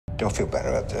Don't feel bad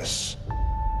about this.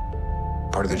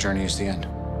 Part of the journey is the end.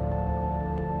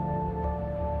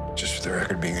 Just for the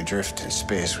record, being adrift in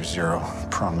space with zero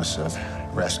promise of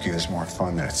rescue is more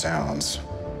fun than it sounds.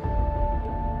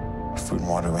 Food and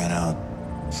water ran out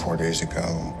 4 days ago.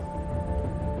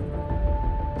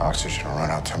 Oxygen will run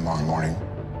out tomorrow morning.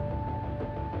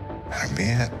 That'll be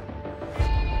it.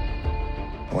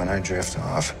 When I drift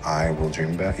off, I will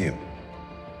dream about you.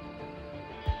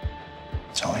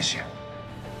 It's always you.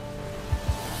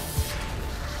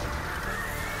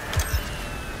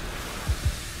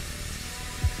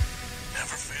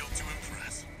 Never failed to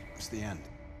impress. It's the end.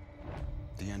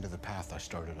 The end of the path I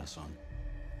started us on.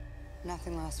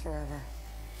 Nothing lasts forever.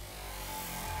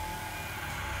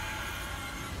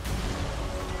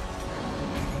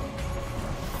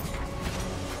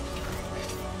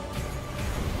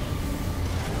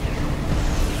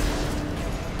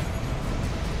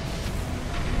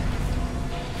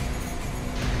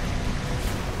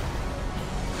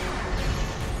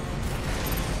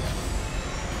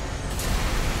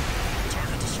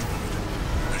 Target destroyed.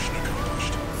 Mission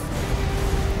accomplished.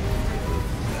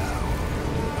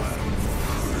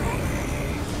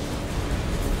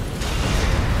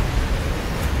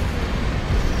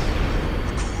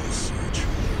 A coral surge.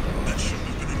 That shouldn't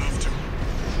have been enough to.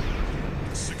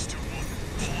 621.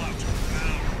 Pull out.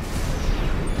 Now.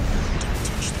 Don't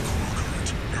touch the coral current.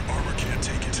 Your armor can't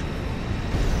take it.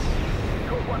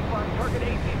 Code 1-5, target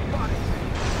 18 spotted.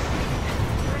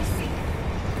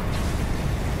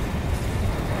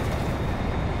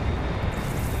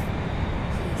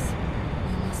 Please,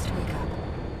 you must wake up.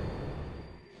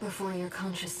 Before your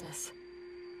consciousness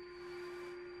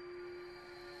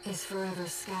is forever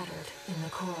scattered in the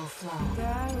coral flow.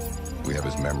 We have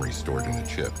his memory stored in a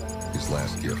chip, his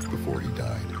last gift before he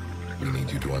died. We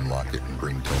need you to unlock it and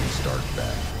bring Tony Stark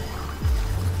back.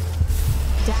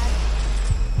 Dad?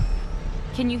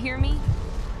 Can you hear me?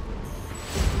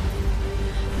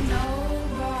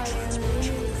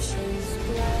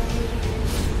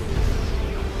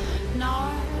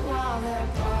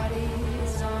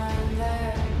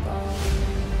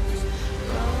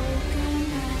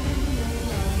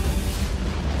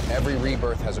 Every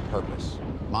rebirth has a purpose.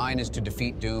 Mine is to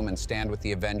defeat Doom and stand with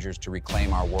the Avengers to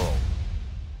reclaim our world.